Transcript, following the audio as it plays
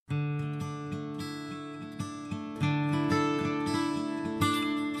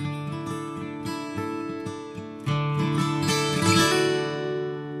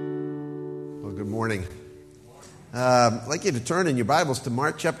morning. I'd like you to turn in your Bibles to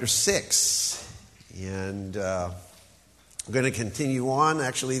Mark chapter 6. And we're going to continue on.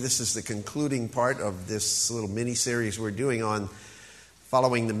 Actually, this is the concluding part of this little mini-series we're doing on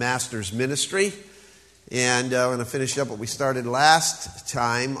following the Master's ministry. And we're going to finish up what we started last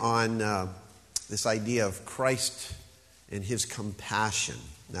time on this idea of Christ and his compassion.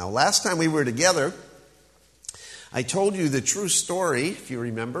 Now, last time we were together, I told you the true story, if you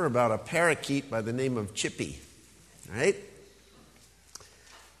remember, about a parakeet by the name of Chippy, right?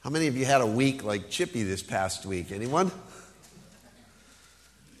 How many of you had a week like Chippy this past week? Anyone?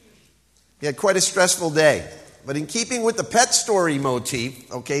 You had quite a stressful day. But in keeping with the pet story motif,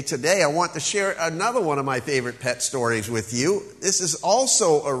 today I want to share another one of my favorite pet stories with you. This is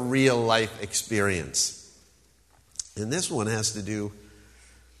also a real-life experience. And this one has to do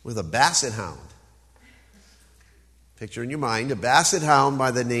with a basset hound. Picture in your mind a basset hound by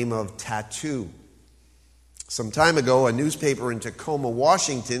the name of Tattoo. Some time ago, a newspaper in Tacoma,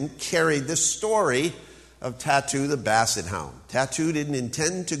 Washington, carried this story of Tattoo the basset hound. Tattoo didn't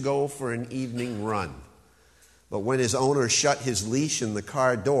intend to go for an evening run. But when his owner shut his leash in the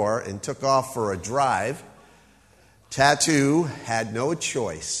car door and took off for a drive, Tattoo had no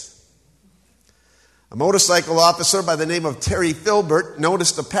choice. A motorcycle officer by the name of Terry Filbert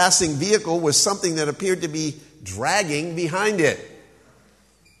noticed a passing vehicle with something that appeared to be dragging behind it.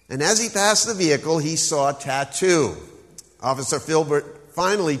 And as he passed the vehicle, he saw Tattoo. Officer Filbert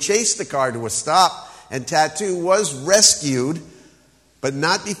finally chased the car to a stop, and Tattoo was rescued, but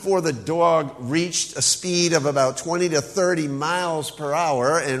not before the dog reached a speed of about 20 to 30 miles per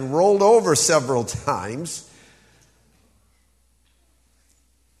hour and rolled over several times.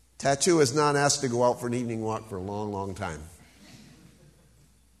 Tattoo is not asked to go out for an evening walk for a long, long time.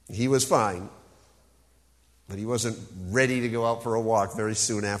 He was fine, but he wasn't ready to go out for a walk very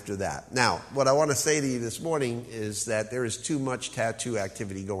soon after that. Now, what I want to say to you this morning is that there is too much tattoo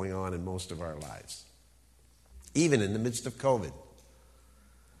activity going on in most of our lives, even in the midst of COVID.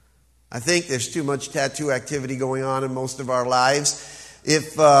 I think there's too much tattoo activity going on in most of our lives.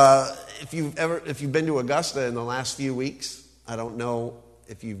 If you've been to Augusta in the last few weeks, I don't know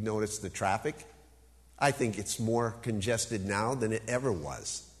if you've noticed the traffic. I think it's more congested now than it ever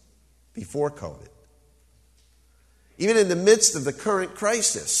was before COVID. Even in the midst of the current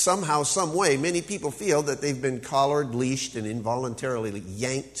crisis, somehow, some way, many people feel that they've been collared, leashed, and involuntarily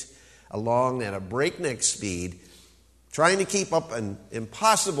yanked along at a breakneck speed, trying to keep up an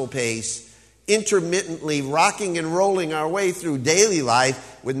impossible pace, intermittently rocking and rolling our way through daily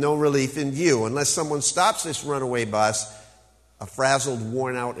life with no relief in view. Unless someone stops this runaway bus, a frazzled,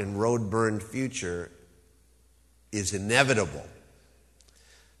 worn out, and road-burned future is inevitable.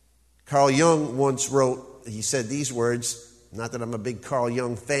 Carl Jung once wrote, he said these words, not that I'm a big Carl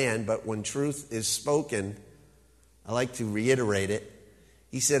Jung fan, but when truth is spoken, I like to reiterate it.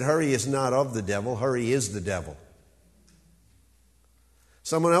 He said, hurry is not of the devil, hurry is the devil.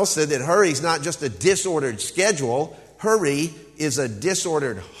 Someone else said that hurry is not just a disordered schedule, hurry is a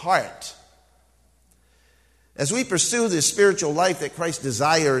disordered heart. As we pursue this spiritual life that Christ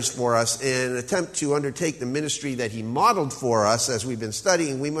desires for us and attempt to undertake the ministry that he modeled for us as we've been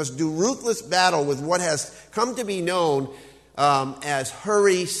studying, we must do ruthless battle with what has come to be known as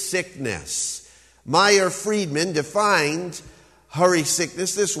hurry sickness. Meyer Friedman defined hurry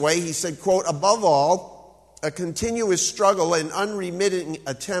sickness this way. He said, quote, above all, a continuous struggle and unremitting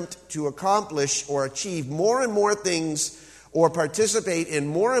attempt to accomplish or achieve more and more things or participate in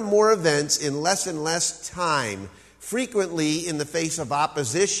more and more events in less and less time, frequently in the face of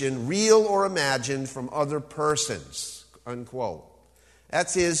opposition, real or imagined, from other persons, unquote.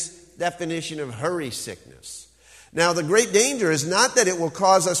 That's his definition of hurry sickness. Now, the great danger is not that it will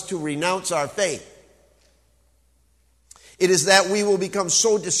cause us to renounce our faith. It is that we will become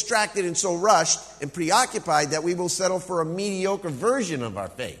so distracted and so rushed and preoccupied that we will settle for a mediocre version of our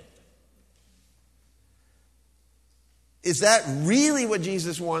faith. Is that really what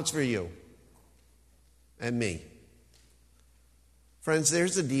Jesus wants for you and me? Friends,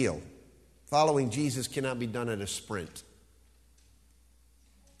 there's the deal. Following Jesus cannot be done at a sprint.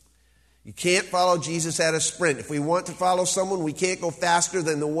 You can't follow Jesus at a sprint. If we want to follow someone, we can't go faster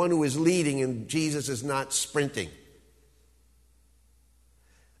than the one who is leading, and Jesus is not sprinting.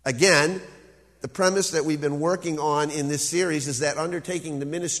 Again, the premise that we've been working on in this series is that undertaking the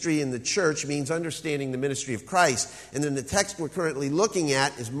ministry in the church means understanding the ministry of Christ. And then the text we're currently looking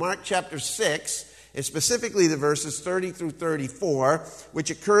at is Mark chapter 6, and specifically the verses 30 through 34,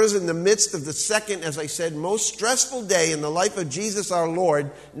 which occurs in the midst of the second, as I said, most stressful day in the life of Jesus our Lord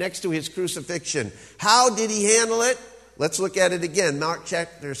next to his crucifixion. How did he handle it? Let's look at it again. Mark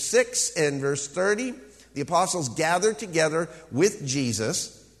chapter 6 and verse 30. The apostles gathered together with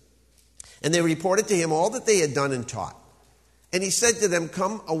Jesus, and they reported to him all that they had done and taught. And he said to them,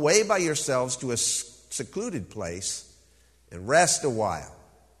 "Come away by yourselves to a secluded place and rest a while."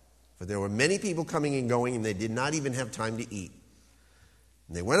 For there were many people coming and going, and they did not even have time to eat.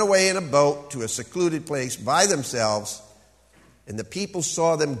 And they went away in a boat to a secluded place by themselves, and the people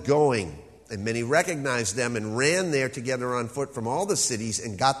saw them going. And many recognized them and ran there together on foot from all the cities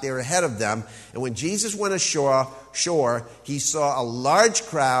and got there ahead of them. And when Jesus went ashore, he saw a large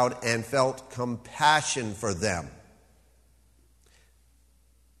crowd and felt compassion for them,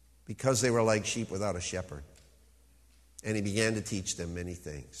 because they were like sheep without a shepherd. And he began to teach them many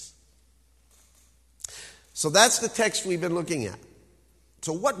things. So that's the text we've been looking at.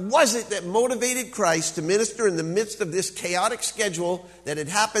 So what was it that motivated Christ to minister in the midst of this chaotic schedule that had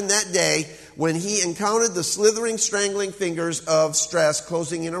happened that day when he encountered the slithering, strangling fingers of stress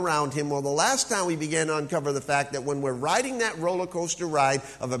closing in around him? Well, the last time we began to uncover the fact that when we're riding that roller coaster ride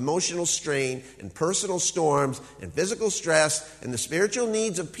of emotional strain and personal storms and physical stress and the spiritual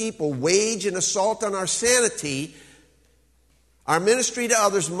needs of people wage an assault on our sanity, our ministry to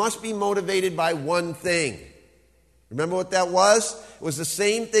others must be motivated by one thing. Remember what that was? It was the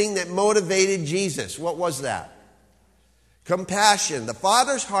same thing that motivated Jesus. What was that? Compassion. The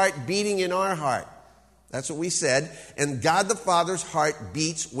Father's heart beating in our heart. That's what we said. And God the Father's heart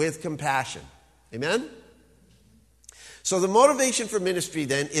beats with compassion. Amen? So the motivation for ministry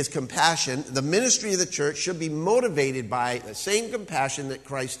then is compassion. The ministry of the church should be motivated by the same compassion that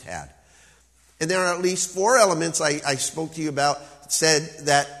Christ had. And there are at least 4 elements I spoke to you about, said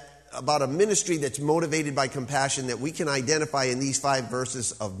that about a ministry that's motivated by compassion that we can identify in these 5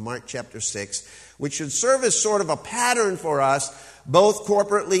 verses of Mark chapter 6, which should serve as sort of a pattern for us, both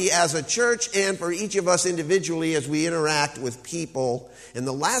corporately as a church and for each of us individually as we interact with people. And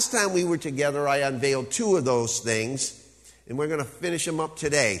the last time we were together, I unveiled 2 of those things, and we're going to finish them up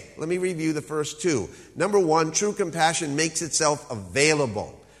today. Let me review the first 2. Number 1, true compassion makes itself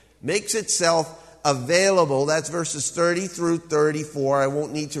available. Makes itself available. That's verses 30 through 34. I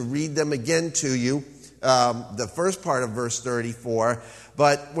won't need to read them again to you, the first part of verse 34.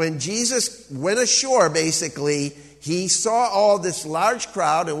 But when Jesus went ashore, basically, he saw all this large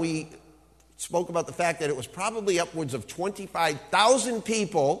crowd, and we spoke about the fact that it was probably upwards of 25,000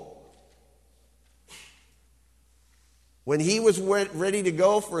 people. When he was ready to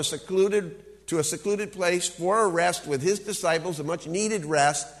go to a secluded place for a rest with his disciples, a much needed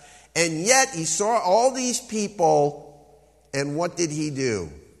rest. And yet he saw all these people, and what did he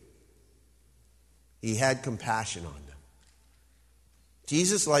do? He had compassion on them.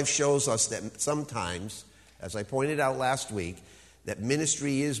 Jesus' life shows us that sometimes, as I pointed out last week, that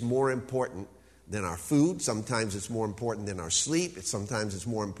ministry is more important than our food. Sometimes it's more important than our sleep. Sometimes it's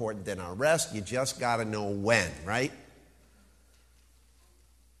more important than our rest. You just got to know when, right?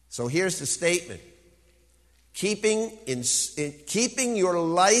 So here's the statement. Keeping your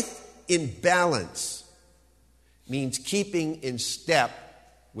life in balance means keeping in step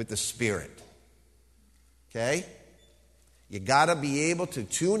with the Spirit. Okay? You got to be able to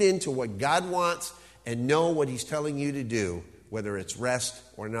tune into what God wants and know what he's telling you to do, whether it's rest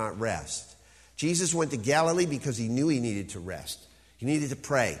or not rest. Jesus went to Galilee because he knew he needed to rest. He needed to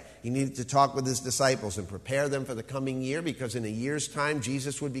pray. He needed to talk with his disciples and prepare them for the coming year, because in a year's time,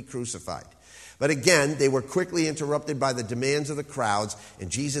 Jesus would be crucified. But again, they were quickly interrupted by the demands of the crowds,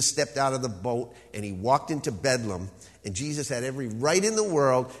 and Jesus stepped out of the boat and he walked into Bedlam. And Jesus had every right in the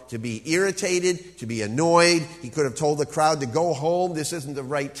world to be irritated, to be annoyed. He could have told the crowd to go home, this isn't the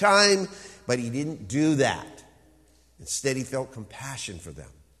right time, but he didn't do that. Instead, he felt compassion for them.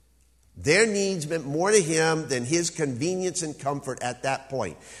 Their needs meant more to him than his convenience and comfort at that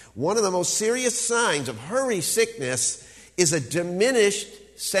point. One of the most serious signs of hurry sickness is a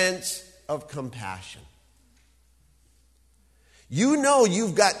diminished sense of compassion. You know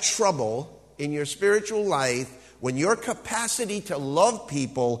you've got trouble in your spiritual life when your capacity to love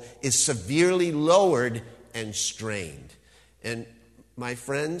people is severely lowered and strained. And my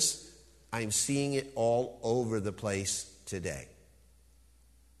friends, I'm seeing it all over the place today.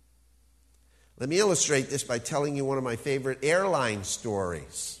 Let me illustrate this by telling you one of my favorite airline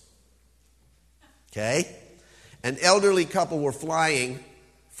stories. Okay? An elderly couple were flying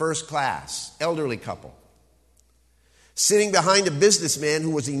first class, elderly couple, sitting behind a businessman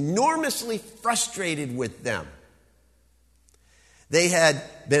who was enormously frustrated with them. They had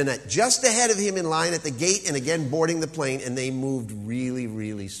been just ahead of him in line at the gate and again boarding the plane, and they moved really,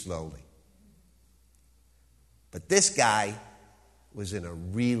 really slowly. But this guy was in a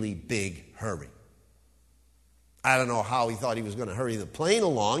really big hurry. I don't know how he thought he was going to hurry the plane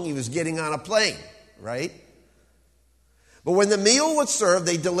along. He was getting on a plane, right? But when the meal was served,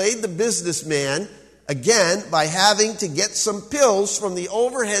 they delayed the businessman again by having to get some pills from the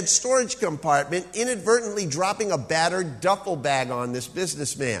overhead storage compartment, inadvertently dropping a battered duffel bag on this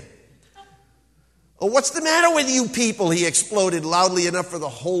businessman. "Oh, what's the matter with you people?" he exploded loudly enough for the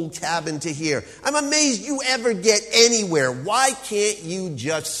whole cabin to hear. "I'm amazed you ever get anywhere. Why can't you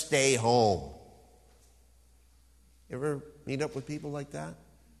just stay home?" Ever meet up with people like that?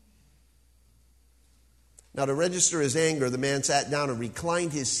 Now, to register his anger, the man sat down and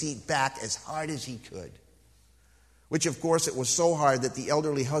reclined his seat back as hard as he could. Which, of course, it was so hard that the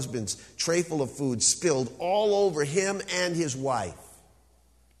elderly husband's tray full of food spilled all over him and his wife.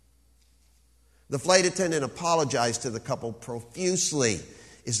 The flight attendant apologized to the couple profusely.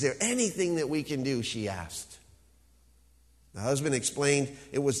 "Is there anything that we can do?" she asked. The husband explained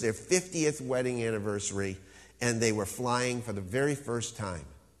it was their 50th wedding anniversary, and they were flying for the very first time.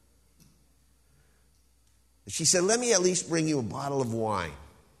 She said, "Let me at least bring you a bottle of wine."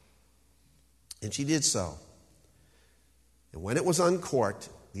 And she did so. And when it was uncorked,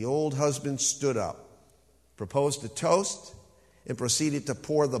 the old husband stood up, proposed a toast, and proceeded to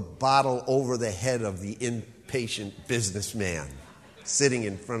pour the bottle over the head of the impatient businessman sitting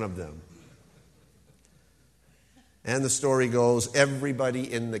in front of them. And the story goes,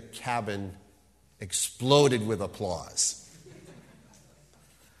 everybody in the cabin exploded with applause.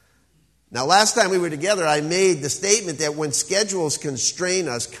 Now, last time we were together, I made the statement that when schedules constrain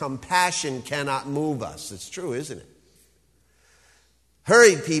us, compassion cannot move us. It's true, isn't it?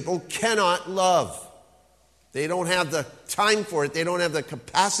 Hurried people cannot love. They don't have the time for it. They don't have the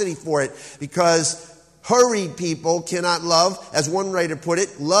capacity for it because hurried people cannot love. As one writer put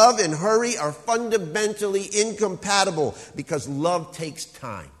it, love and hurry are fundamentally incompatible because love takes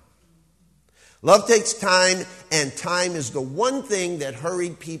time. Love takes time, and time is the one thing that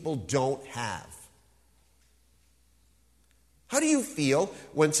hurried people don't have. How do you feel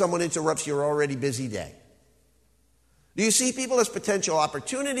when someone interrupts your already busy day? Do you see people as potential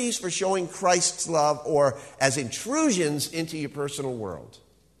opportunities for showing Christ's love or as intrusions into your personal world?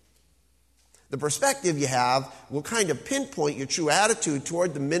 The perspective you have will kind of pinpoint your true attitude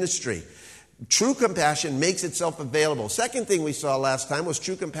toward the ministry. True compassion makes itself available. Second thing we saw last time was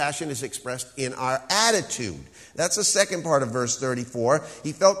true compassion is expressed in our attitude. That's the second part of verse 34.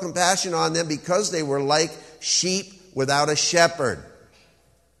 He felt compassion on them because they were like sheep without a shepherd.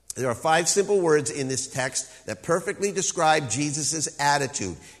 There are 5 simple words in this text that perfectly describe Jesus'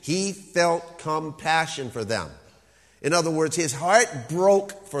 attitude. He felt compassion for them. In other words, his heart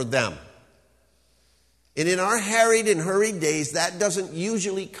broke for them. And in our harried and hurried days, that doesn't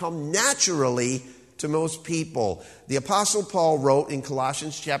usually come naturally to most people. The Apostle Paul wrote in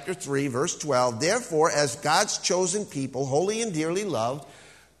Colossians chapter 3, verse 12, "Therefore, as God's chosen people, holy and dearly loved,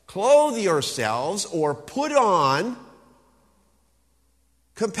 clothe yourselves or put on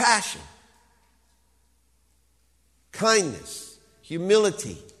compassion, kindness,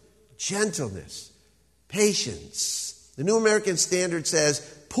 humility, gentleness, patience." The New American Standard says,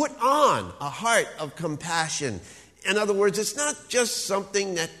 put on a heart of compassion. In other words, it's not just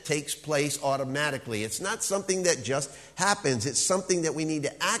something that takes place automatically. It's not something that just happens. It's something that we need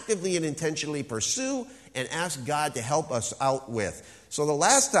to actively and intentionally pursue and ask God to help us out with. So the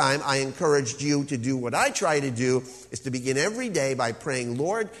last time I encouraged you to do what I try to do is to begin every day by praying,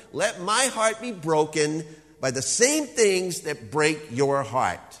 "Lord, let my heart be broken by the same things that break your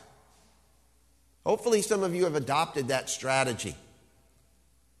heart." Hopefully some of you have adopted that strategy.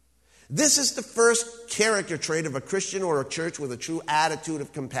 This is the first character trait of a Christian or a church with a true attitude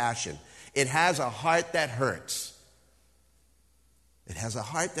of compassion. It has a heart that hurts. It has a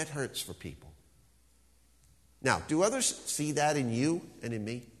heart that hurts for people. Now, do others see that in you and in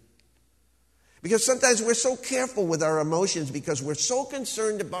me? Because sometimes we're so careful with our emotions because we're so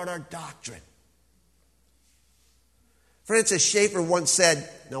concerned about our doctrine. Francis Schaeffer once said,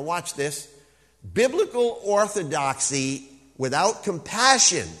 now watch this, "Biblical orthodoxy without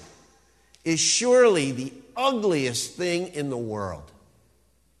compassion is surely the ugliest thing in the world."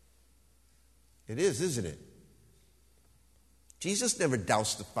 It is, isn't it? Jesus never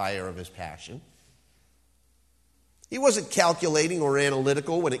doused the fire of his passion. He wasn't calculating or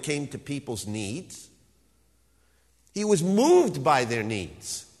analytical when it came to people's needs. He was moved by their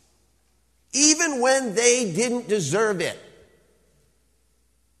needs, even when they didn't deserve it.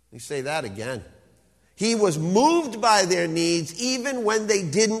 Let me say that again. He was moved by their needs even when they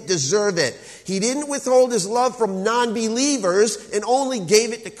didn't deserve it. He didn't withhold his love from non-believers and only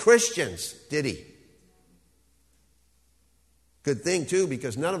gave it to Christians, did he? Good thing, too,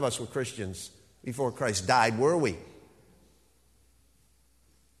 because none of us were Christians before Christ died, were we?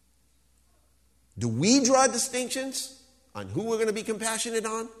 Do we draw distinctions on who we're going to be compassionate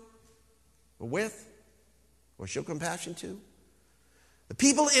on or with or show compassion to? The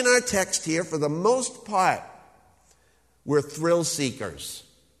people in our text here, for the most part, were thrill seekers.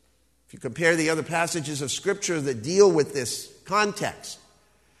 If you compare the other passages of Scripture that deal with this context,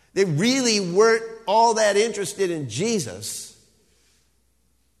 they really weren't all that interested in Jesus.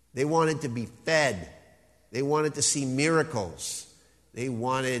 They wanted to be fed. They wanted to see miracles. They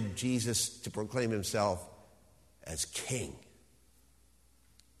wanted Jesus to proclaim himself as king.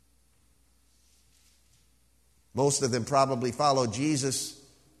 Most of them probably followed Jesus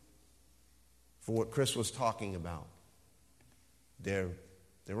for what Chris was talking about, their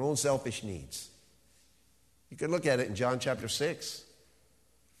own selfish needs. You could look at it in John chapter 6.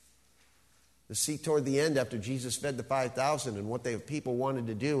 The see toward the end after Jesus fed the 5,000 and what the people wanted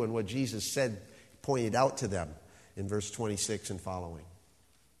to do and what Jesus said, pointed out to them in verse 26 and following.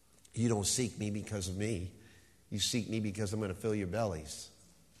 You don't seek me because of me. You seek me because I'm going to fill your bellies.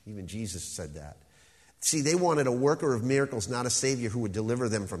 Even Jesus said that. See, they wanted a worker of miracles, not a Savior who would deliver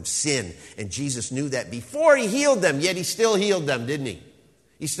them from sin. And Jesus knew that before he healed them, yet he still healed them, didn't he?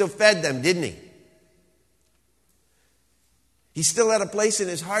 He still fed them, didn't he? He still had a place in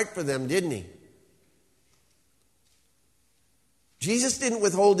his heart for them, didn't he? Jesus didn't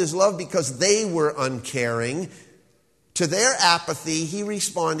withhold his love because they were uncaring. To their apathy, he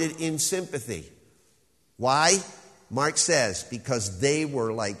responded in sympathy. Why? Mark says, because they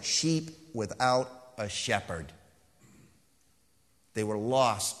were like sheep without a shepherd. They were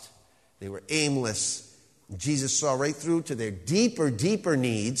lost. They were aimless. Jesus saw right through to their deeper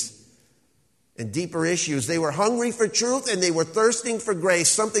needs and deeper issues. They were hungry for truth and they were thirsting for grace,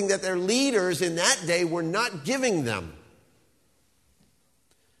 something that their leaders in that day were not giving them.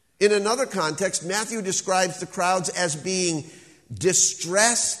 In another context, Matthew describes the crowds as being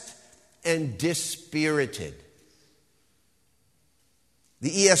distressed and dispirited. The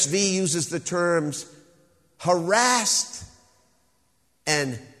ESV uses the terms harassed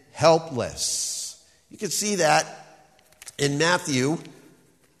and helpless. You can see that in Matthew,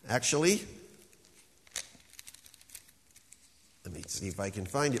 actually. Let me see if I can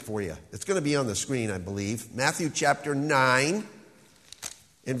find it for you. It's going to be on the screen, I believe. Matthew chapter 9.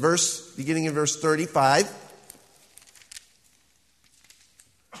 Beginning in verse 35,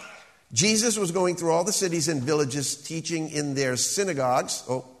 Jesus was going through all the cities and villages, teaching in their synagogues,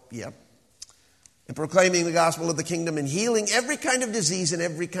 and proclaiming the gospel of the kingdom and healing every kind of disease and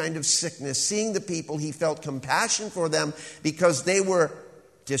every kind of sickness. Seeing the people, he felt compassion for them because they were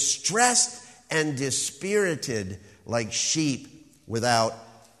distressed and dispirited like sheep without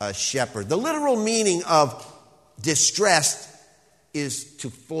a shepherd. The literal meaning of distressed is to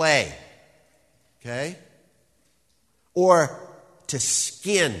flay, okay? Or to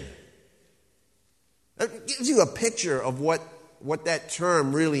skin. That gives you a picture of what that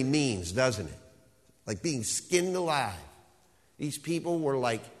term really means, doesn't it? Like being skinned alive. These people were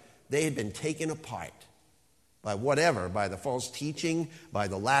like, they had been taken apart by whatever, by the false teaching, by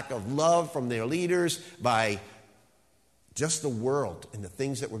the lack of love from their leaders, by just the world and the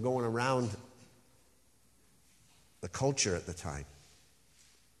things that were going around the culture at the time.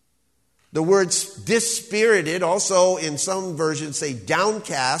 The words dispirited, also in some versions say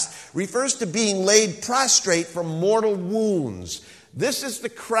downcast, refers to being laid prostrate from mortal wounds. This is the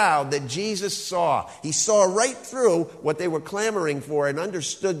crowd that Jesus saw. He saw right through what they were clamoring for and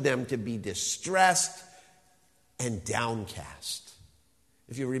understood them to be distressed and downcast.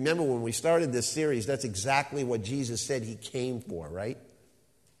 If you remember when we started this series, that's exactly what Jesus said he came for, right?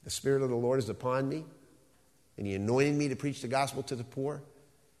 The Spirit of the Lord is upon me, and he anointed me to preach the gospel to the poor,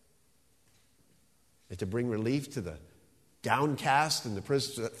 and to bring relief to the downcast and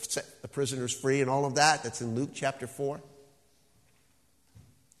set the prisoners free and all of that. That's in Luke chapter 4.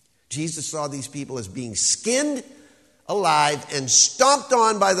 Jesus saw these people as being skinned alive and stomped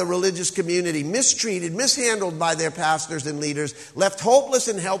on by the religious community, mistreated, mishandled by their pastors and leaders, left hopeless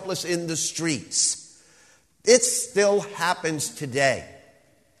and helpless in the streets. It still happens today.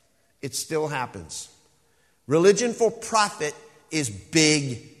 It still happens. Religion for profit is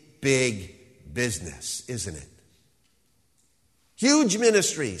big business, isn't it? Huge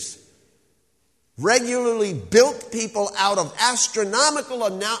ministries regularly bilk people out of astronomical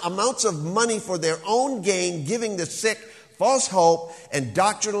amounts of money for their own gain, giving the sick false hope and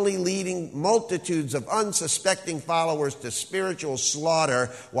doctrinally leading multitudes of unsuspecting followers to spiritual slaughter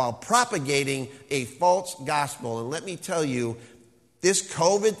while propagating a false gospel. And let me tell you, this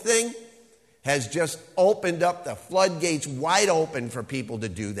COVID thing has just opened up the floodgates wide open for people to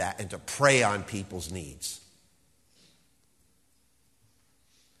do that and to prey on people's needs.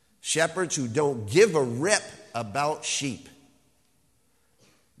 Shepherds who don't give a rip about sheep.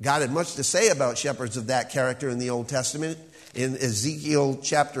 God had much to say about shepherds of that character in the Old Testament. In Ezekiel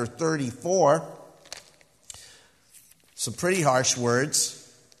chapter 34, some pretty harsh words.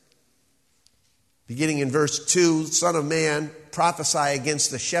 Beginning in verse 2, Son of man, prophesy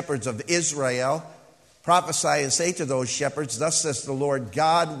against the shepherds of Israel. Prophesy and say to those shepherds, thus says the Lord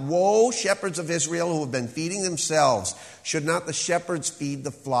God, woe, shepherds of Israel who have been feeding themselves. Should not the shepherds feed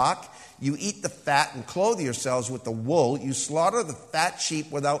the flock? You eat the fat and clothe yourselves with the wool. You slaughter the fat sheep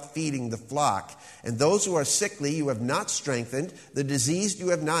without feeding the flock. And those who are sickly you have not strengthened. The diseased you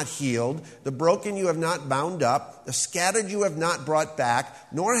have not healed. The broken you have not bound up. The scattered you have not brought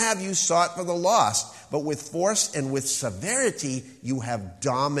back. Nor have you sought for the lost. But with force and with severity you have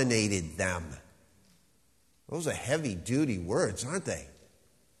dominated them. Those are heavy-duty words, aren't they?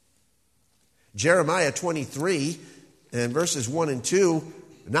 Jeremiah 23 and verses 1 and 2,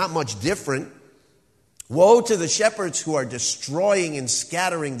 not much different. Woe to the shepherds who are destroying and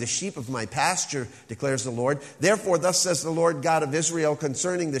scattering the sheep of my pasture, declares the Lord. Therefore, thus says the Lord God of Israel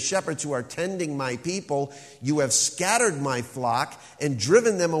concerning the shepherds who are tending my people, you have scattered my flock and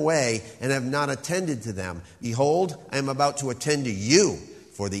driven them away and have not attended to them. Behold, I am about to attend to you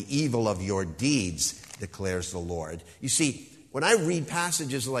for the evil of your deeds, declares the Lord. You see, when I read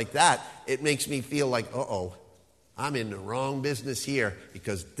passages like that, it makes me feel like, I'm in the wrong business here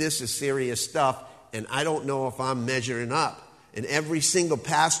because this is serious stuff and I don't know if I'm measuring up. And every single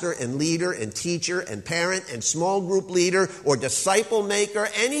pastor and leader and teacher and parent and small group leader or disciple maker,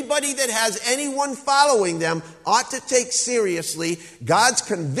 anybody that has anyone following them ought to take seriously God's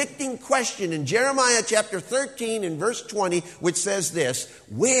convicting question in Jeremiah chapter 13 and verse 20, which says this,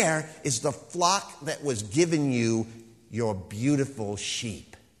 where is the flock that was given you, your beautiful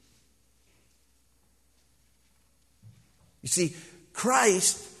sheep? You see,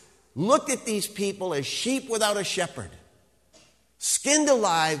 Christ looked at these people as sheep without a shepherd. Skinned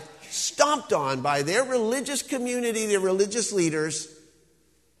alive, stomped on by their religious community, their religious leaders,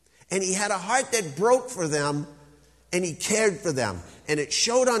 and he had a heart that broke for them, and he cared for them, and it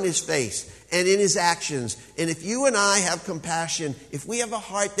showed on his face and in his actions. And if you and I have compassion, if we have a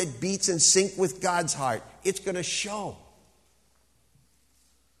heart that beats in sync with God's heart, it's going to show.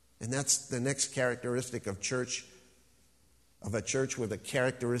 And that's the next characteristic of a church with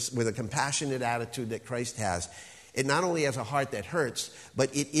a compassionate attitude that Christ has. It not only has a heart that hurts,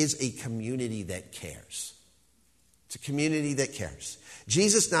 but it is a community that cares. It's a community that cares.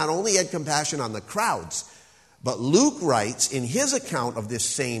 Jesus not only had compassion on the crowds, but Luke writes in his account of this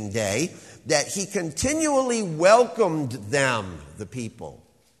same day that he continually welcomed them, the people.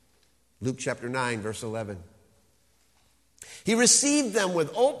 Luke chapter 9, verse 11. He received them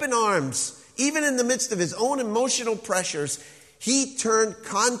with open arms, even in the midst of his own emotional pressures. He turned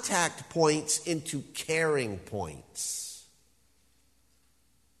contact points into caring points.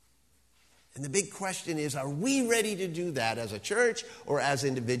 And the big question is, are we ready to do that as a church or as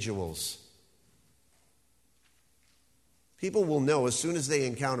individuals? People will know as soon as they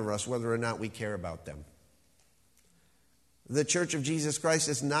encounter us whether or not we care about them. The Church of Jesus Christ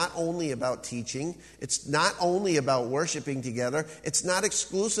is not only about teaching. It's not only about worshiping together. It's not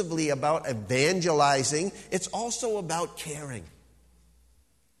exclusively about evangelizing. It's also about caring.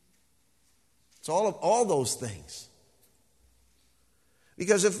 It's all those things.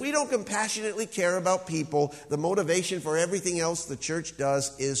 Because if we don't compassionately care about people, the motivation for everything else the church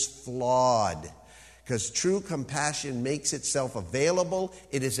does is flawed. Because true compassion makes itself available.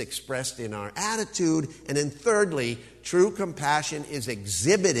 It is expressed in our attitude. And then thirdly, true compassion is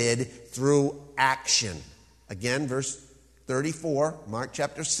exhibited through action. Again, verse 34, Mark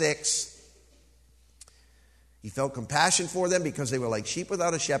chapter 6. He felt compassion for them because they were like sheep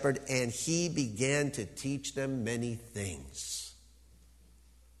without a shepherd, and he began to teach them many things.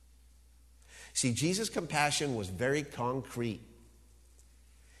 See, Jesus' compassion was very concrete.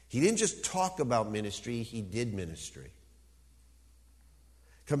 He didn't just talk about ministry, he did ministry.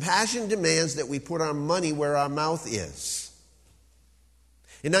 Compassion demands that we put our money where our mouth is.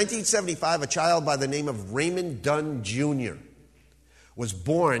 In 1975, a child by the name of Raymond Dunn Jr. was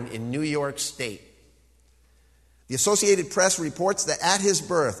born in New York State. The Associated Press reports that at his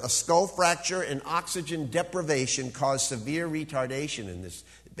birth, a skull fracture and oxygen deprivation caused severe retardation in this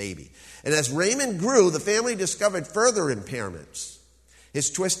baby. And as Raymond grew, the family discovered further impairments. His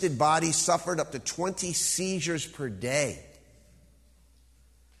twisted body suffered up to 20 seizures per day.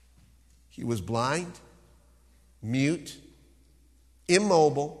 He was blind, mute,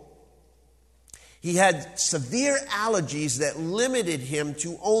 immobile, He had severe allergies that limited him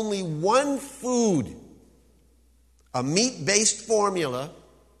to only one food, a meat-based formula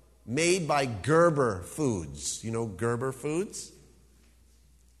made by Gerber Foods. You know Gerber Foods?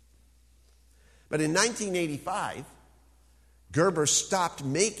 But in 1985, Gerber stopped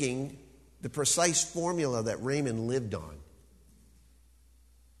making the precise formula that Raymond lived on.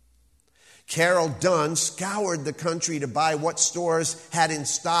 Carol Dunn scoured the country to buy what stores had in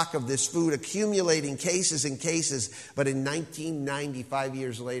stock of this food, accumulating cases and cases. But in 1990, 5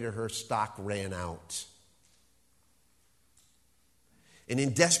 years later, her stock ran out. And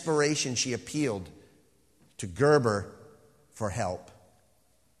in desperation, she appealed to Gerber for help.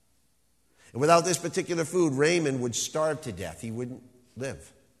 And without this particular food, Raymond would starve to death. He wouldn't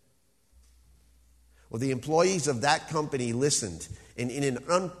live. Well, the employees of that company listened, and in an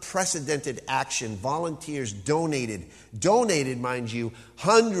unprecedented action, volunteers donated, mind you,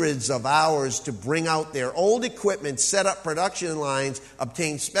 hundreds of hours to bring out their old equipment, set up production lines,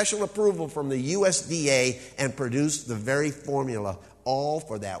 obtain special approval from the USDA, and produce the very formula, all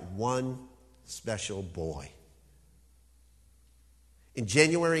for that one special boy. In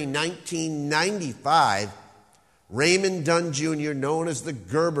January 1995, Raymond Dunn Jr., known as the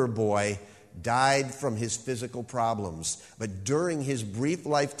Gerber Boy, died from his physical problems. But during his brief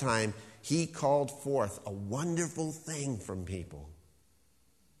lifetime, he called forth a wonderful thing from people: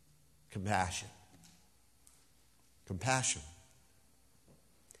 compassion. Compassion.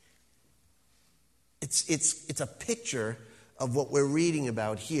 It's a picture of what we're reading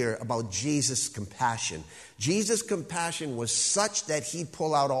about here, about Jesus' compassion. Jesus' compassion was such that he'd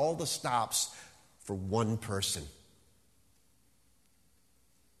pull out all the stops for one person.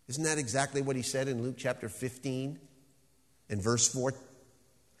 Isn't that exactly what he said in Luke chapter 15 and verse 4?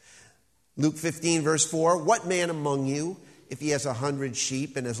 Luke 15, verse 4, "What man among you, if he has 100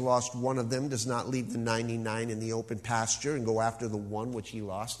 sheep and has lost one of them, does not leave the 99 in the open pasture and go after the one which he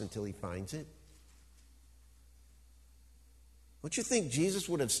lost until he finds it?" Don't you think Jesus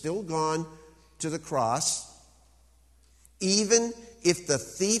would have still gone to the cross even if the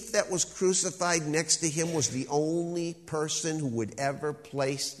thief that was crucified next to him was the only person who would ever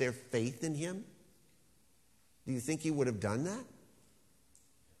place their faith in him? Do you think he would have done that?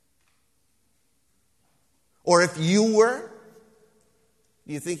 Or if you were,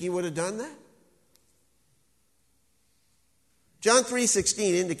 do you think he would have done that? John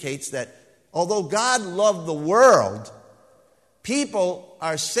 3:16 indicates that although God loved the world, people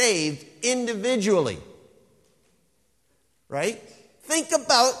are saved individually. Right? Think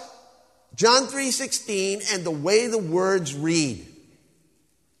about John 3:16 and the way the words read.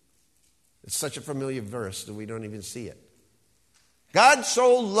 It's such a familiar verse that we don't even see it. God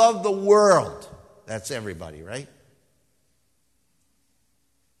so loved the world. That's everybody, right?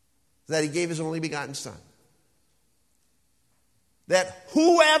 That he gave his only begotten Son. That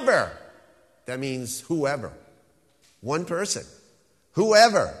whoever, that means whoever, one person,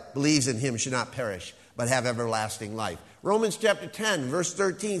 whoever believes in him should not perish, but have everlasting life. Romans chapter 10, verse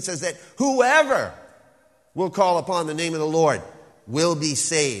 13 says that whoever will call upon the name of the Lord will be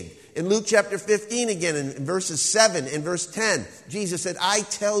saved. In Luke chapter 15 again, in verses 7 and verse 10, Jesus said, "I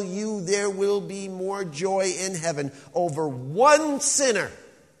tell you, there will be more joy in heaven over one sinner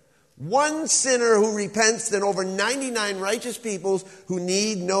who repents than over 99 righteous people who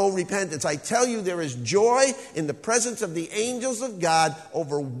need no repentance. I tell you, there is joy in the presence of the angels of God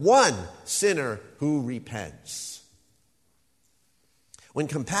over one sinner who repents." When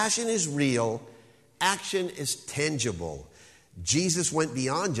compassion is real, action is tangible. Jesus went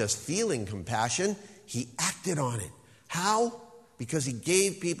beyond just feeling compassion. He acted on it. How? Because he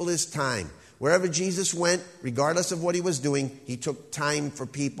gave people his time. Wherever Jesus went, regardless of what he was doing, he took time for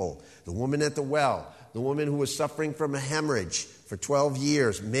people. The woman at the well, the woman who was suffering from a hemorrhage for 12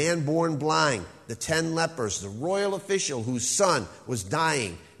 years, man born blind, the 10 lepers, the royal official whose son was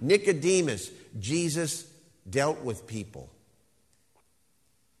dying, Nicodemus. Jesus dealt with people.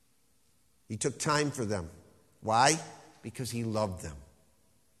 He took time for them. Why? Because he loved them.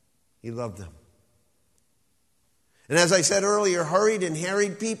 He loved them. And as I said earlier, hurried and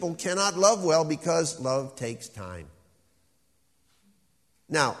harried people cannot love well because love takes time.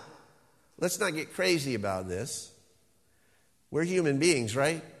 Now, let's not get crazy about this. We're human beings,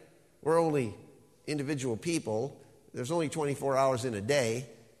 right? We're only individual people. There's only 24 hours in a day.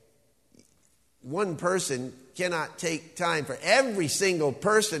 One person cannot take time for every single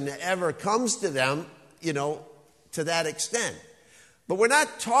person that ever comes to them, to that extent. But we're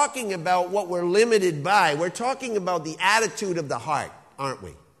not talking about what we're limited by. We're talking about the attitude of the heart, aren't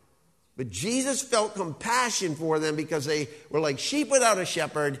we? But Jesus felt compassion for them because they were like sheep without a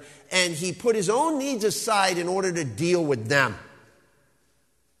shepherd, and he put his own needs aside in order to deal with them.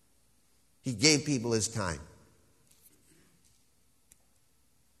 He gave people his time.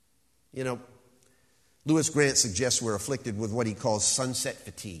 You know, Lewis Grant suggests we're afflicted with what he calls sunset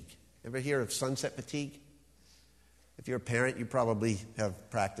fatigue. Ever hear of sunset fatigue? If you're a parent, you probably have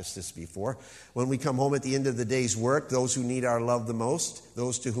practiced this before. When we come home at the end of the day's work, those who need our love the most,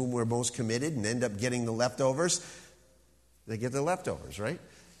 those to whom we're most committed and end up getting the leftovers, they get the leftovers, right?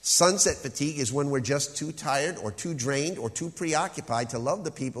 Sunset fatigue is when we're just too tired or too drained or too preoccupied to love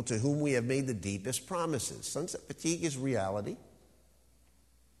the people to whom we have made the deepest promises. Sunset fatigue is reality.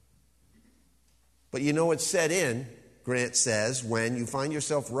 But you know it's set in, Grant says, when you find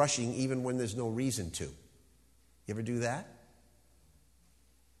yourself rushing even when there's no reason to. You ever do that?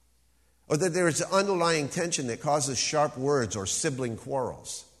 Or that there is an underlying tension that causes sharp words or sibling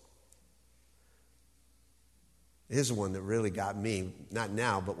quarrels. Here's the one that really got me, not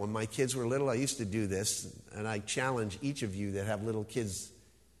now, but when my kids were little, I used to do this, and I challenge each of you that have little kids.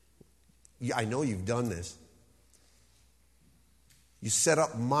 I know you've done this. You set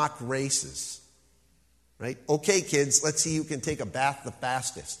up mock races, right? Okay, kids, let's see who can take a bath the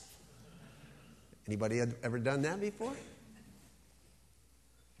fastest. Anybody ever done that before?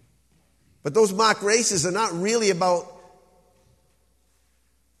 But those mock races are not really about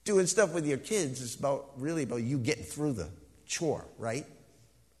doing stuff with your kids. It's really about you getting through the chore, right?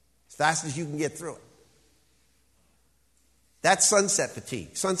 As fast as you can get through it. That's sunset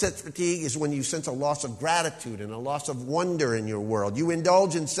fatigue. Sunset fatigue is when you sense a loss of gratitude and a loss of wonder in your world. You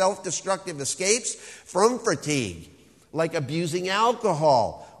indulge in self-destructive escapes from fatigue, like abusing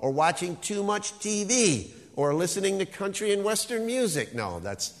alcohol or watching too much TV or listening to country and western music. No,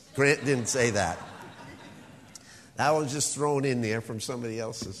 Grant didn't say that. That was just thrown in there from somebody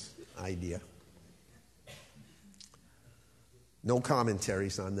else's idea. No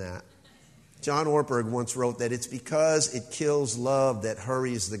commentaries on that. John Ortberg once wrote that it's because it kills love that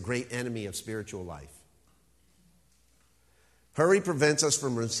hurry is the great enemy of spiritual life. Hurry prevents us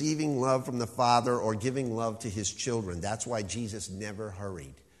from receiving love from the Father or giving love to his children. That's why Jesus never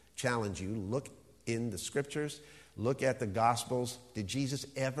hurried. Challenge you, look in the scriptures, look at the Gospels. Did Jesus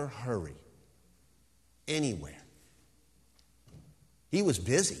ever hurry? Anywhere? He was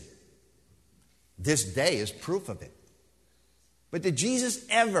busy. This day is proof of it. But did Jesus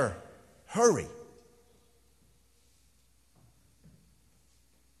ever hurry?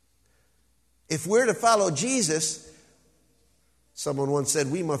 If we're to follow Jesus, someone once said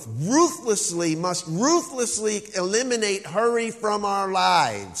we must ruthlessly eliminate hurry from our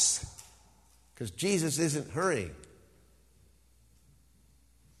lives. Because Jesus isn't hurrying.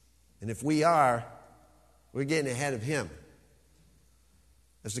 And if we are, we're getting ahead of him.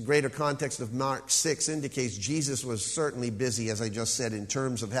 As the greater context of Mark 6 indicates, Jesus was certainly busy, as I just said, in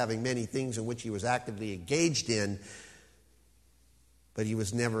terms of having many things in which he was actively engaged in, but he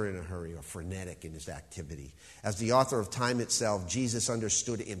was never in a hurry or frenetic in his activity. As the author of time itself, Jesus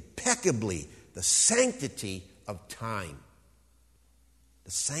understood impeccably the sanctity of time.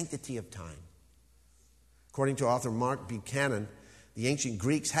 The sanctity of time. According to author Mark Buchanan, the ancient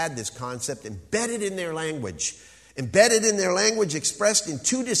Greeks had this concept embedded in their language. Embedded in their language, expressed in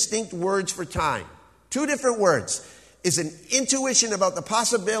two distinct words for time. Two different words. Is an intuition about the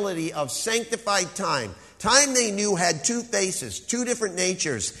possibility of sanctified time. Time, they knew, had two faces, two different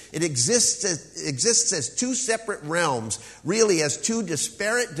natures. It exists as two separate realms, really as two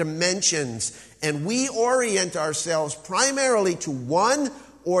disparate dimensions, and we orient ourselves primarily to one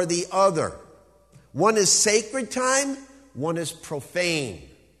or the other. One is sacred time, one is profane.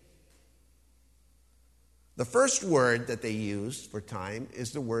 The first word that they used for time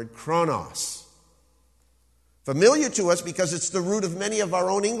is the word chronos. Familiar to us because it's the root of many of our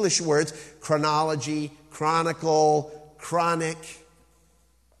own English words: chronology, chronicle, chronic,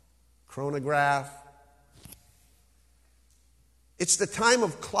 chronograph. It's the time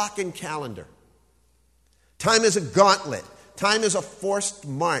of clock and calendar. Time is a gauntlet. Time is a forced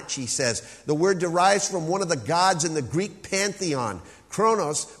march, he says. The word derives from one of the gods in the Greek pantheon.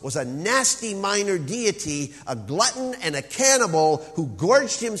 Kronos was a nasty minor deity, a glutton and a cannibal who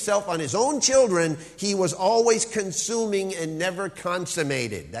gorged himself on his own children. He was always consuming and never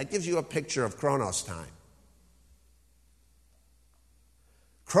consummated. That gives you a picture of Kronos time.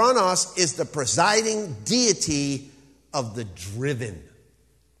 Kronos is the presiding deity of the driven.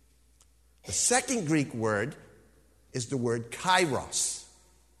 The second Greek word is the word kairos.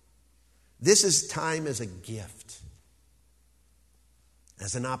 This is time as a gift,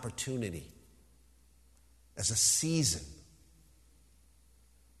 as an opportunity, as a season.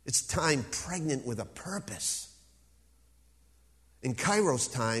 It's time pregnant with a purpose. In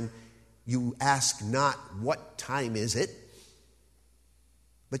Kairos time, you ask not what time is it,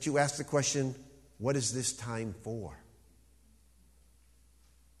 but you ask the question, what is this time for?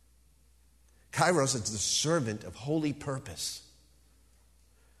 Kairos is the servant of holy purpose.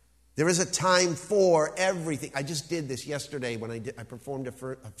 There is a time for everything. I just did this yesterday when I performed a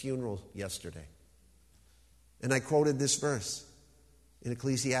funeral yesterday. And I quoted this verse in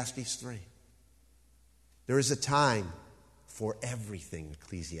Ecclesiastes 3. There is a time for everything,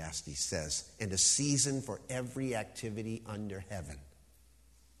 Ecclesiastes says, and a season for every activity under heaven.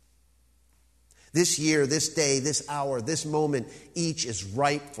 This year, this day, this hour, this moment, each is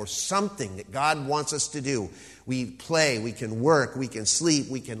ripe for something that God wants us to do. We play, we can work, we can sleep,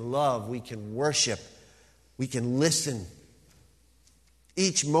 we can love, we can worship, we can listen.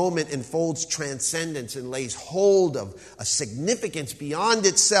 Each moment enfolds transcendence and lays hold of a significance beyond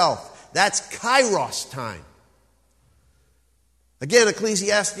itself. That's Kairos time. Again,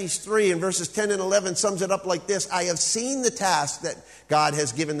 Ecclesiastes 3 and verses 10 and 11 sums it up like this. I have seen the task that God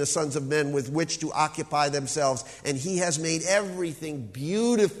has given the sons of men with which to occupy themselves, and he has made everything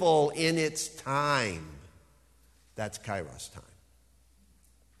beautiful in its time. That's Kairos time.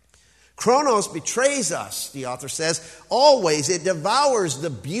 Chronos betrays us, the author says. Always it devours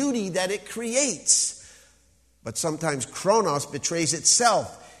the beauty that it creates. But sometimes Chronos betrays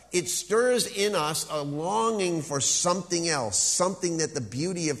itself. It stirs in us a longing for something else, something that the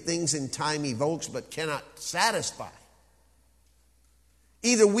beauty of things in time evokes but cannot satisfy.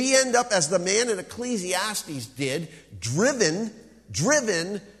 Either we end up as the man in Ecclesiastes did, driven,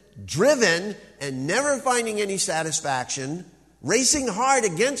 and never finding any satisfaction, racing hard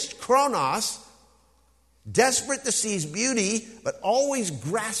against Chronos, desperate to seize beauty, but always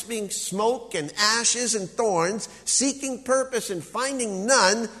grasping smoke and ashes and thorns, seeking purpose and finding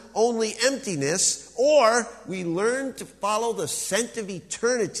none, only emptiness, or we learn to follow the scent of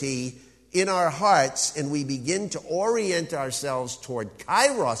eternity in our hearts and we begin to orient ourselves toward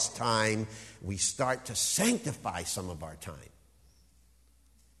Kairos time. We start to sanctify some of our time.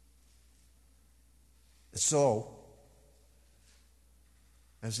 So,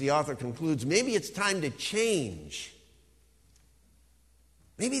 as the author concludes, maybe it's time to change.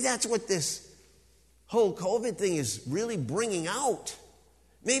 Maybe that's what this whole COVID thing is really bringing out.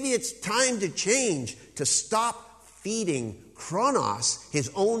 Maybe it's time to change, to stop feeding Chronos, his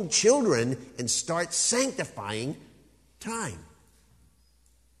own children, and start sanctifying time.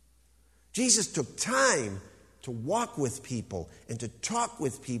 Jesus took time to walk with people and to talk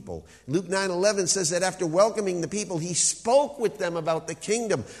with people. Luke 9:11 says that after welcoming the people, he spoke with them about the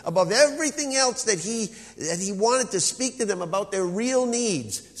kingdom. Above everything else that he wanted to speak to them about their real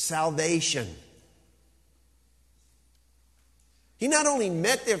needs, salvation. He not only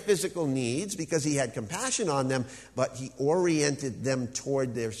met their physical needs because he had compassion on them, but he oriented them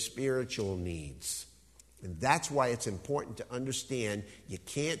toward their spiritual needs. And that's why it's important to understand you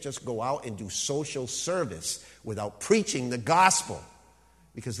can't just go out and do social service without preaching the gospel,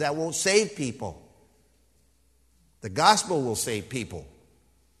 because that won't save people. The gospel will save people.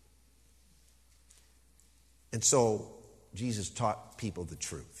 And so Jesus taught people the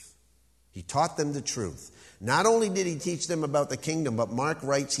truth. He taught them the truth. Not only did he teach them about the kingdom, but Mark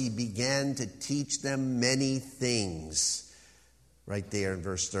writes he began to teach them many things. Right there in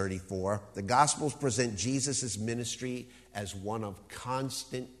verse 34. The Gospels present Jesus' ministry as one of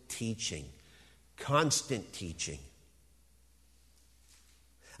constant teaching. Constant teaching.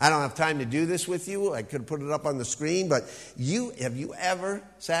 I don't have time to do this with you. I could put it up on the screen, but have you ever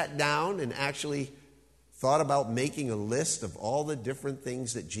sat down and actually thought about making a list of all the different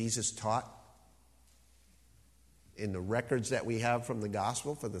things that Jesus taught in the records that we have from the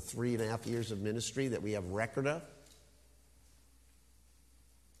gospel for the 3.5 years of ministry that we have record of?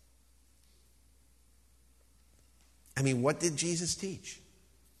 I mean, what did Jesus teach?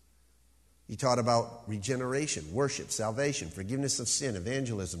 He taught about regeneration, worship, salvation, forgiveness of sin,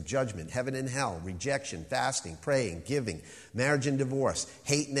 evangelism, judgment, heaven and hell, rejection, fasting, praying, giving, marriage and divorce,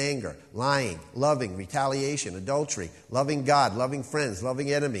 hate and anger, lying, loving, retaliation, adultery, loving God, loving friends,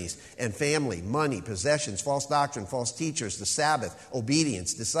 loving enemies, and family, money, possessions, false doctrine, false teachers, the Sabbath,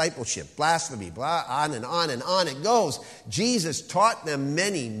 obedience, discipleship, blasphemy, blah, on and on and on it goes. Jesus taught them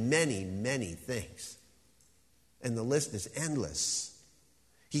many, many, many things. And the list is endless.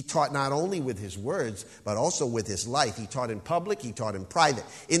 He taught not only with his words, but also with his life. He taught in public, he taught in private,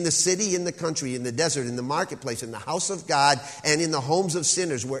 in the city, in the country, in the desert, in the marketplace, in the house of God, and in the homes of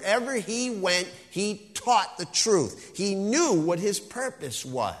sinners. Wherever he went, he taught the truth. He knew what his purpose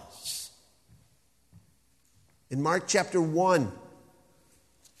was. In Mark chapter 1,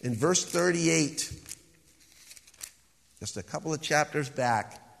 In verse 38, just a couple of chapters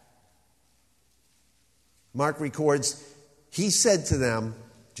back, Mark records, he said to them,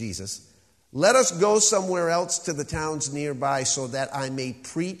 Jesus, let us go somewhere else to the towns nearby so that I may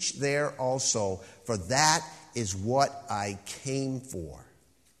preach there also, for that is what I came for.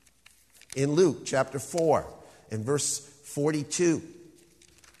 In Luke chapter 4, in verse 42,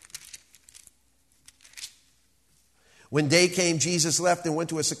 when day came, Jesus left and went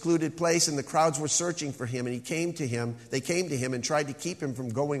to a secluded place, and the crowds were searching for him. And they came to him and tried to keep him from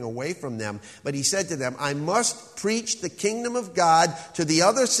going away from them. But he said to them, I must preach the kingdom of God to the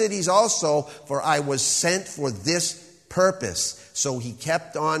other cities also, for I was sent for this purpose. So he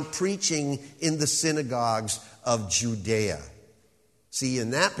kept on preaching in the synagogues of Judea. See,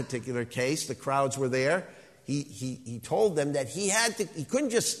 in that particular case, the crowds were there. He told them that he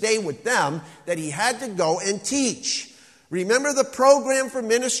couldn't just stay with them, that he had to go and teach. Remember the program for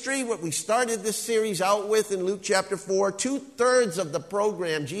ministry, what we started this series out with in Luke chapter 4? 2/3 of the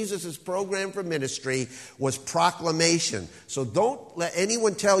program, Jesus' program for ministry, was proclamation. So don't let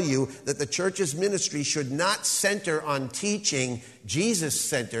anyone tell you that the church's ministry should not center on teaching. Jesus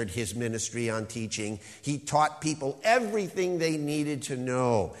centered his ministry on teaching. He taught people everything they needed to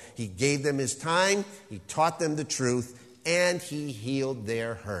know. He gave them his time, he taught them the truth, and he healed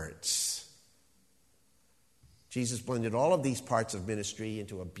their hurts. Jesus blended all of these parts of ministry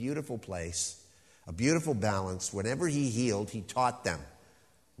into a beautiful place, a beautiful balance. Whenever he healed, he taught them.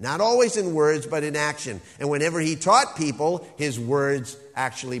 Not always in words, but in action. And whenever he taught people, his words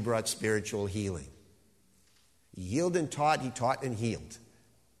actually brought spiritual healing. He healed and taught and healed.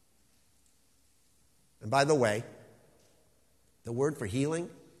 And by the way, the word for healing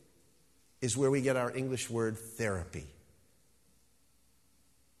is where we get our English word therapy.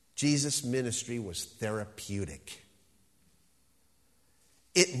 Jesus' ministry was therapeutic.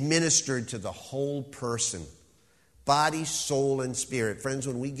 It ministered to the whole person, body, soul, and spirit. Friends,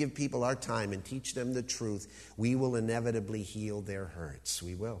 when we give people our time and teach them the truth, we will inevitably heal their hurts.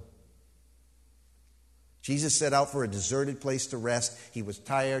 We will. Jesus set out for a deserted place to rest. He was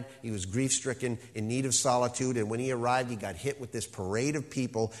tired. He was grief-stricken, in need of solitude. And when he arrived, he got hit with this parade of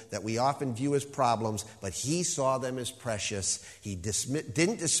people that we often view as problems, but he saw them as precious. He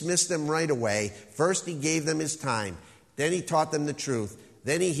didn't dismiss them right away. First, he gave them his time. Then he taught them the truth.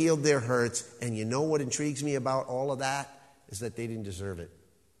 Then he healed their hurts. And you know what intrigues me about all of that? Is that they didn't deserve it.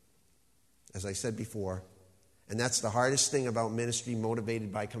 As I said before, and that's the hardest thing about ministry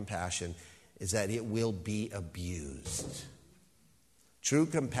motivated by compassion, is that it will be abused. True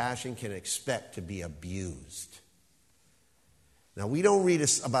compassion can expect to be abused. Now, we don't read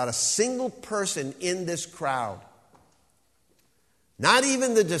about a single person in this crowd, not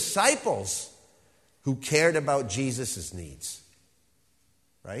even the disciples, who cared about Jesus' needs.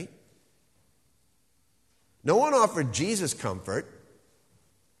 Right? No one offered Jesus comfort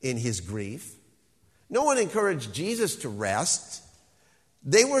in his grief. No one encouraged Jesus to rest.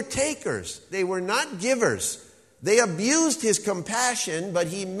 They were takers. They were not givers. They abused his compassion, but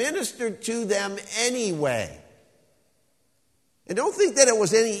he ministered to them anyway. And don't think that it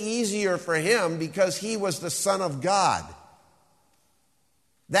was any easier for him because he was the Son of God.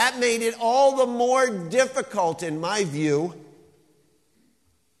 That made it all the more difficult, in my view.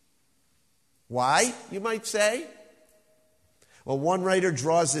 Why, you might say? Well, one writer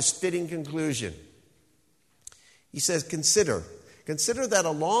draws this fitting conclusion. He says, Consider that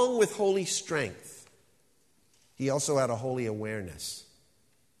along with holy strength, he also had a holy awareness.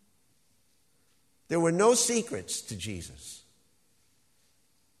 There were no secrets to Jesus.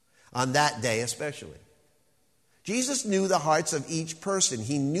 On that day especially. Jesus knew the hearts of each person.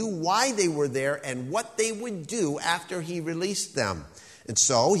 He knew why they were there and what they would do after he released them. And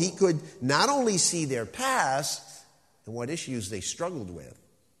so he could not only see their past and what issues they struggled with,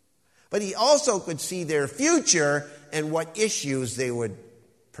 but he also could see their future and what issues they would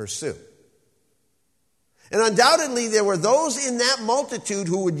pursue. And undoubtedly, there were those in that multitude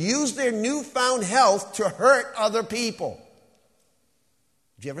who would use their newfound health to hurt other people.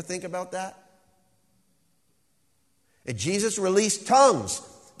 Did you ever think about that? And Jesus released tongues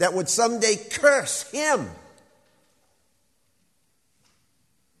that would someday curse him.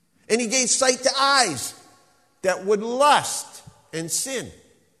 And he gave sight to eyes that would lust and sin.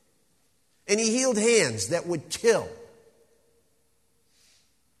 And he healed hands that would kill.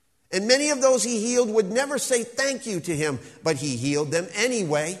 And many of those he healed would never say thank you to him, but he healed them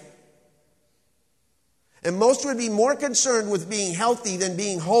anyway. And most would be more concerned with being healthy than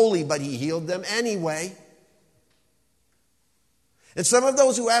being holy, but he healed them anyway. And some of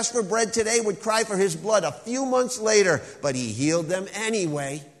those who asked for bread today would cry for his blood a few months later, but he healed them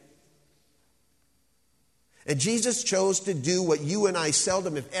anyway. And Jesus chose to do what you and I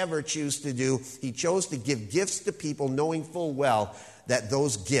seldom, if ever, choose to do. He chose to give gifts to people knowing full well that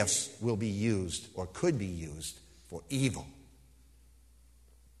those gifts will be used or could be used for evil.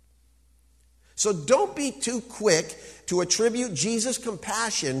 So don't be too quick to attribute Jesus'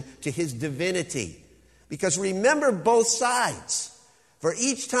 compassion to his divinity. Because remember both sides. For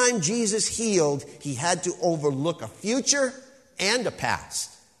each time Jesus healed, he had to overlook a future and a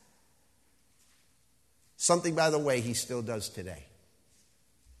past. Something, by the way, he still does today.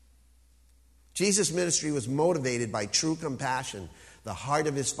 Jesus' ministry was motivated by true compassion, the heart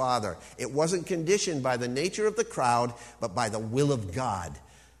of his Father. It wasn't conditioned by the nature of the crowd, but by the will of God.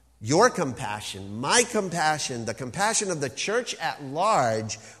 Your compassion, my compassion, the compassion of the church at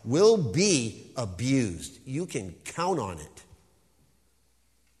large will be abused. You can count on it.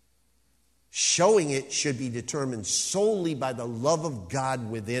 Showing it should be determined solely by the love of God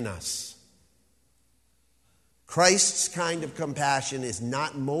within us. Christ's kind of compassion is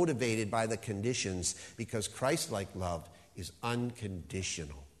not motivated by the conditions because Christ-like love is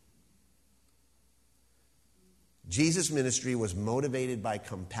unconditional. Jesus' ministry was motivated by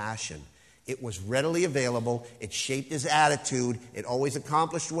compassion. It was readily available. It shaped his attitude. It always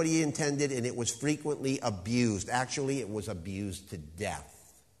accomplished what he intended, and it was frequently abused. Actually, it was abused to death.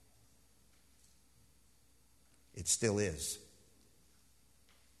 It still is.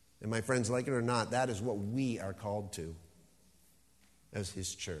 And my friends, like it or not, that is what we are called to as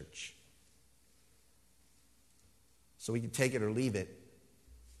his church. So we can take it or leave it.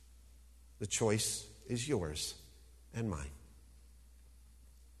 The choice is yours and mine.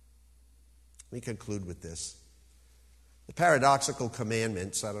 Let me conclude with this. The paradoxical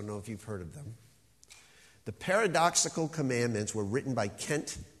commandments, I don't know if you've heard of them. The paradoxical commandments were written by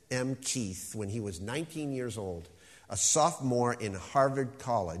Kent M. Keith when he was 19 years old, a sophomore in Harvard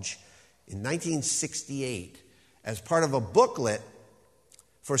College in 1968, as part of a booklet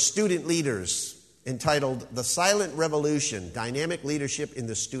for student leaders entitled The Silent Revolution, Dynamic Leadership in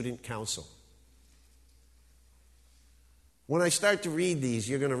the Student Council. When I start to read these,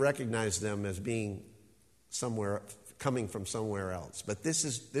 you're going to recognize them as being somewhere, coming from somewhere else. But this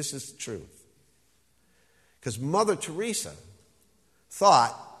is the truth. Because Mother Teresa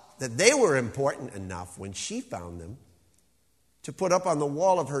thought that they were important enough when she found them to put up on the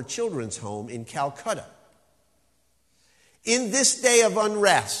wall of her children's home in Calcutta. In this day of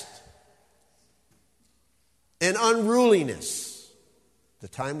unrest and unruliness, the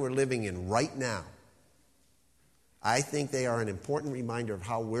time we're living in right now, I think they are an important reminder of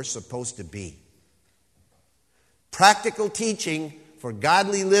how we're supposed to be. Practical teaching for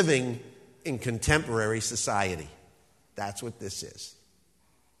godly living in contemporary society. That's what this is.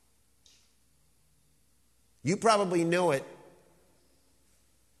 You probably know it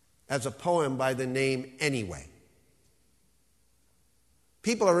as a poem by the name Anyway.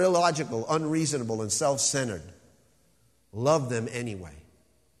 People are illogical, unreasonable, and self-centered. Love them anyway.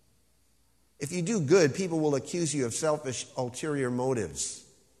 If you do good, people will accuse you of selfish, ulterior motives.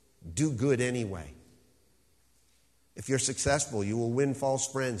 Do good anyway. If you're successful, you will win false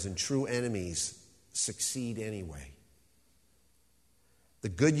friends and true enemies. Succeed anyway. The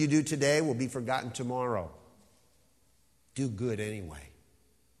good you do today will be forgotten tomorrow. Do good anyway.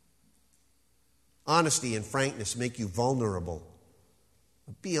 Honesty and frankness make you vulnerable.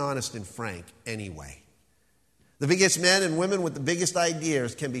 But be honest and frank anyway. The biggest men and women with the biggest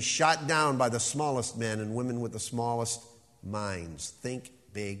ideas can be shot down by the smallest men and women with the smallest minds. Think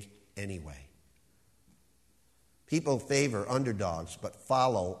big anyway. People favor underdogs but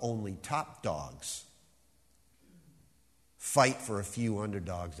follow only top dogs. Fight for a few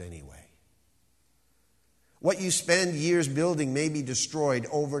underdogs anyway. What you spend years building may be destroyed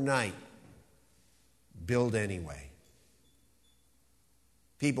overnight. Build anyway.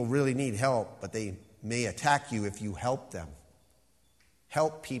 People really need help, but they may attack you if you help them.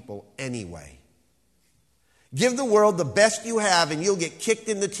 Help people anyway. Give the world the best you have and you'll get kicked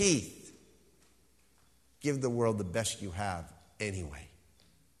in the teeth. Give the world the best you have anyway.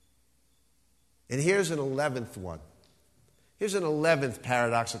 And here's an 11th one. Here's an 11th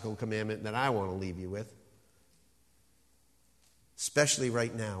paradoxical commandment that I want to leave you with. Especially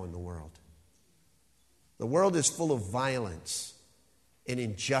right now in the world. The world is full of violence and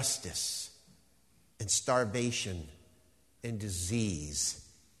injustice and starvation and disease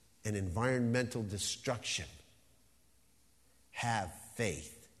and environmental destruction. Have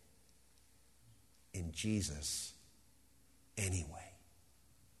faith in Jesus anyway.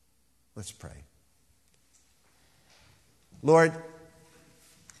 Let's pray. Lord,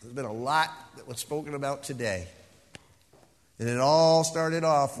 there's been a lot that was spoken about today. And it all started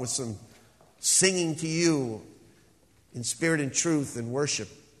off with some singing to you in spirit and truth and worship.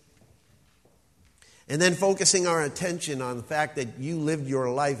 And then focusing our attention on the fact that you lived your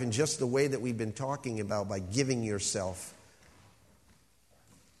life in just the way that we've been talking about, by giving yourself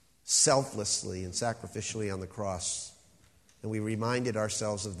selflessly and sacrificially on the cross. And we reminded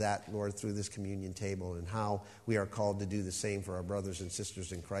ourselves of that, Lord, through this communion table, and how we are called to do the same for our brothers and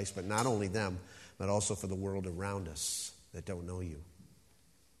sisters in Christ, but not only them, but also for the world around us that don't know you.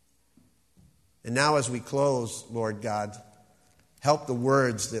 And now as we close, Lord God, help the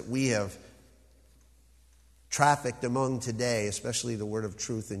words that we have trafficked among today, especially the word of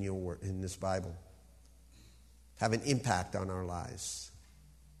truth in this Bible, have an impact on our lives.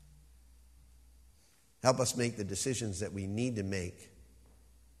 Help us make the decisions that we need to make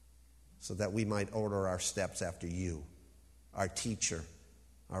so that we might order our steps after you, our teacher,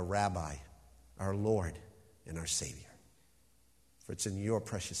 our rabbi, our Lord, and our Savior. For it's in your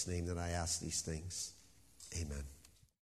precious name that I ask these things. Amen.